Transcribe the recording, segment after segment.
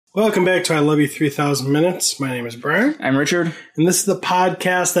Welcome back to I Love You 3000 Minutes. My name is Brian. I'm Richard. And this is the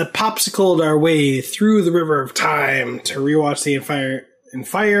podcast that popsicled our way through the river of time to rewatch the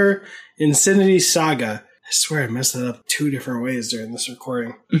Fire Infinity Saga. I swear I messed it up 2 different ways during this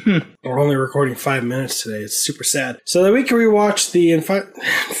recording. We're only recording 5 minutes today. It's super sad. So that we can rewatch the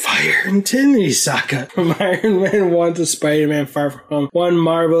Fire Infinity Saga from Iron Man 1 to Spider-Man Far From Home. One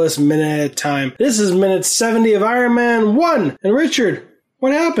marvelous minute at a time. This is minute 70 of Iron Man 1. And Richard,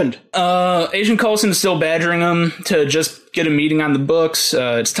 what happened? Agent Coulson is still badgering him to just get a meeting on the books.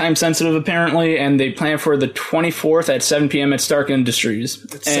 It's time sensitive, apparently, and they plan for the 24th at 7 p.m. at Stark Industries.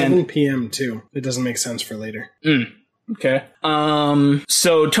 It's 7 p.m. too. It doesn't make sense for later. Okay.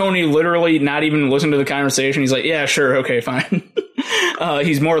 So Tony literally not even listened to the conversation. He's like, yeah, sure. Okay, fine.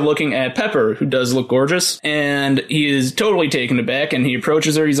 He's more looking at Pepper, who does look gorgeous, and he is totally taken aback, and he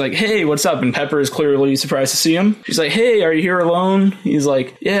approaches her. He's like, hey, what's up? And Pepper is clearly surprised to see him. She's like, hey, are you here alone? He's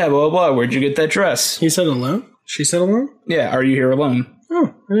like, yeah, blah, blah, where'd you get that dress? He said alone? She said alone? Yeah, are you here alone?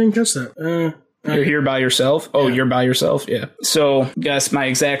 Oh, I didn't catch that. You're here by yourself? Oh, yeah. You're by yourself? Yeah. So, guess my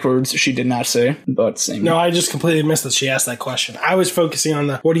exact words she did not say, but same. No, I just completely missed that she asked that question. I was focusing on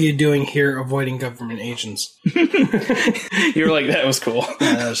the, what are you doing here avoiding government agents? You're like, that was cool.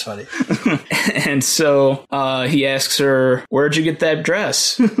 Yeah, that was funny. And so, he asks her, where'd you get that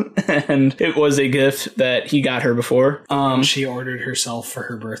dress? And it was a gift that he got her before. She ordered herself for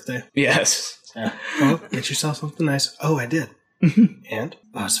her birthday. Yes. Yeah. Well, get yourself something nice. Oh, I did. And?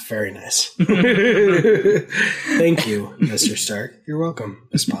 Oh, it's very nice. Thank you, Mr. Stark. You're welcome,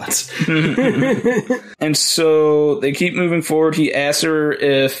 Miss Potts. And so they keep moving forward. He asks her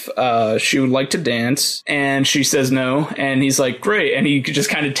if she would like to dance, and she says no. And he's like, great. And he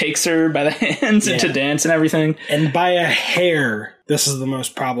just kind of takes her by the hands into dance and everything. And by a hair, this is the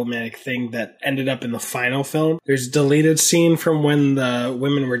most problematic thing that ended up in the final film. There's a deleted scene from when the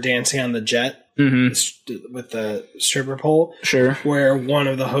women were dancing on the jet. With the stripper pole. Sure. Where one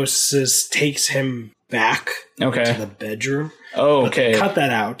of the hostesses takes him back to the bedroom. Oh, okay. But they cut that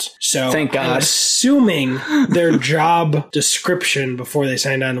out. So thank God. I'm assuming their job description before they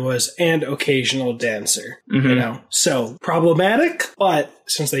signed on was and occasional dancer. You know? So problematic, but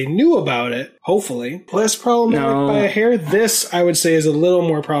since they knew about it, hopefully less problematic by a hair. This, I would say, is a little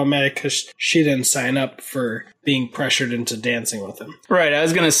more problematic because she didn't sign up for being pressured into dancing with him. Right, I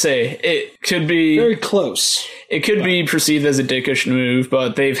was going to say, it could be very close. It could be perceived as a dickish move,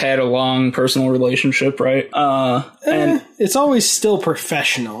 but they've had a long personal relationship, right? And it's always still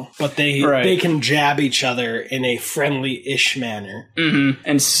professional, but they can jab each other in a friendly-ish manner.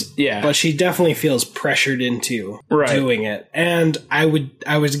 And yeah. But she definitely feels pressured into doing it. And I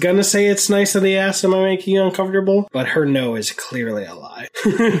was gonna say it's nice that he asked, am I making you uncomfortable? But her no is clearly a lie.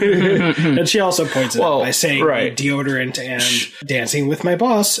 And she also points it out by saying deodorant and dancing with my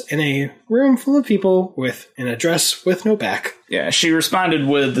boss in a room full of people in a dress with no back. Yeah, she responded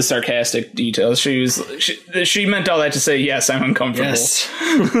with the sarcastic details. She meant all that to say, yes, I'm uncomfortable. Yes.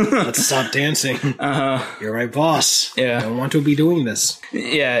 Let's stop dancing. You're my boss. Yeah. I don't want to be doing this.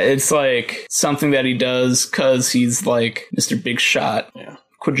 Yeah, it's like something that he does because he's like Mr. Big Shot. Yeah.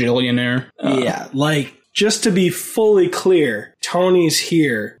 Quadrillionaire. Like, just to be fully clear, Tony's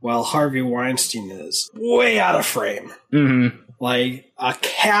here while Harvey Weinstein is way out of frame. Like a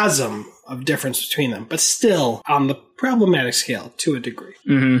chasm of difference between them, but still on the problematic scale to a degree.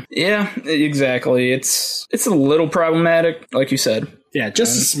 Yeah, exactly. It's a little problematic, like you said. Yeah,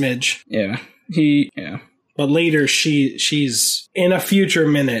 just a smidge. Yeah. But later, she's in a future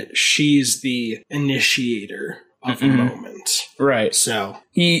minute, she's the initiator of a moment. Right. So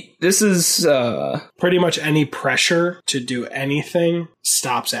this is pretty much any pressure to do anything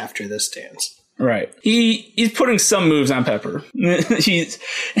stops after this dance. Right. He's putting some moves on Pepper.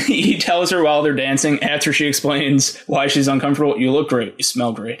 He tells her while they're dancing, after she explains why she's uncomfortable, you look great, you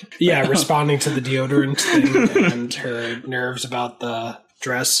smell great. Yeah, responding to the deodorant thing and her nerves about the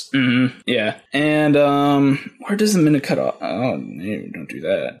dress. Yeah. And where does the minute cut off? Oh, no, don't do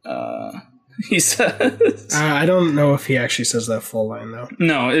that. He says... I don't know if he actually says that full line, though.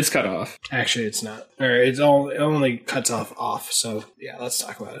 No, it's cut off. Actually, it's not. Or it only cuts off. So, yeah, let's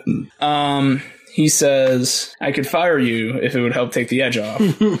talk about it. He says, I could fire you if it would help take the edge off.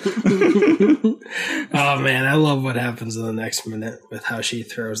 Oh, man, I love what happens in the next minute with how she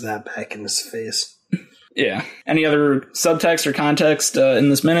throws that back in his face. Yeah. Any other subtext or context in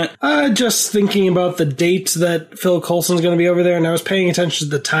this minute? Just thinking about the dates that Phil Coulson's going to be over there, and I was paying attention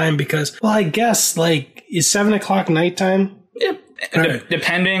to the time because, well, I guess, like, is 7 o'clock nighttime? Yeah. Right.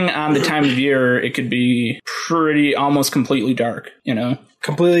 Depending on the time of year, it could be pretty almost completely dark, you know?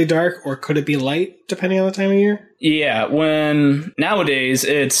 Completely dark, or could it be light, depending on the time of year? Yeah, when nowadays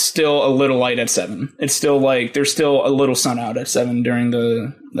it's still a little light at 7. It's still like there's still a little sun out at 7 during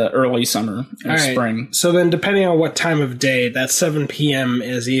the early summer and spring. So then depending on what time of day, that 7 p.m.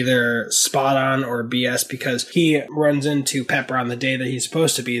 is either spot on or BS, because he runs into Pepper on the day that he's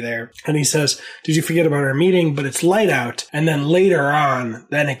supposed to be there and he says, did you forget about our meeting? But it's light out. And then later on,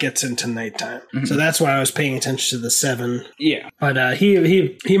 then it gets into nighttime. Mm-hmm. So that's why I was paying attention to the 7. Yeah. But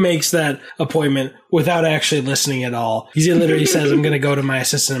he makes that appointment without actually listening at all. He literally says, I'm going to go to my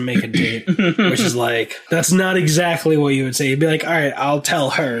assistant and make a date, which is like, that's not exactly what you would say. You'd be like, all right, I'll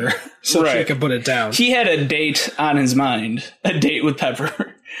tell her so she can put it down. He had a date on his mind, a date with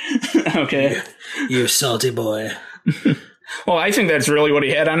Pepper. Okay. You salty boy. Well, I think that's really what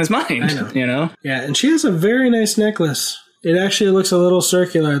he had on his mind. I know. You know? Yeah, and she has a very nice necklace. It actually looks a little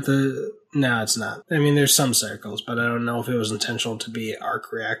circular at the... No, it's not. I mean, there's some circles, but I don't know if it was intentional to be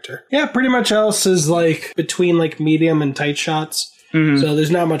arc reactor. Yeah, pretty much else is like between like medium and tight shots. Mm-hmm. So there's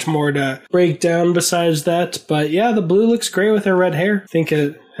not much more to break down besides that. But yeah, the blue looks great with her red hair. I think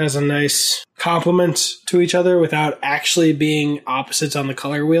it has a nice complement to each other without actually being opposites on the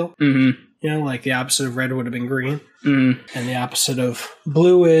color wheel. Mm-hmm. You know, like the opposite of red would have been green. Mm-hmm. And the opposite of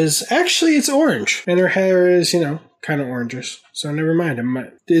blue is actually it's orange. And her hair is, you know, kind of orangish. So never mind.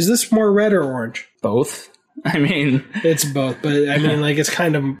 Is this more red or orange? Both. I mean... It's both, but I mean, like,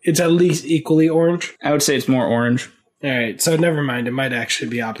 it's at least equally orange. I would say it's more orange. All right, so never mind. It might actually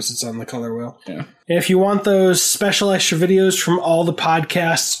be opposites on the color wheel. Yeah. If you want those special extra videos from all the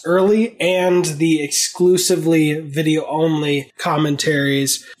podcasts early and the exclusively video-only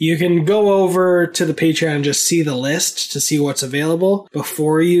commentaries, you can go over to the Patreon and just see the list to see what's available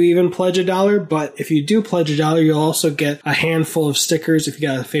before you even pledge $1. But if you do pledge $1, you'll also get a handful of stickers if you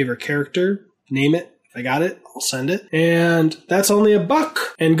got a favorite character. Name it. If I got it, I'll send it. And that's only $1.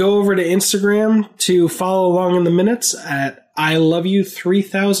 And go over to Instagram to follow along in the minutes at I Love You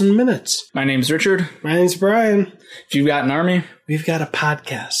 3000 Minutes. My name's Richard. My name's Brian. If you've got an army, we've got a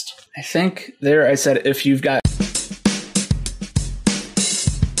podcast. I think there I said if you've got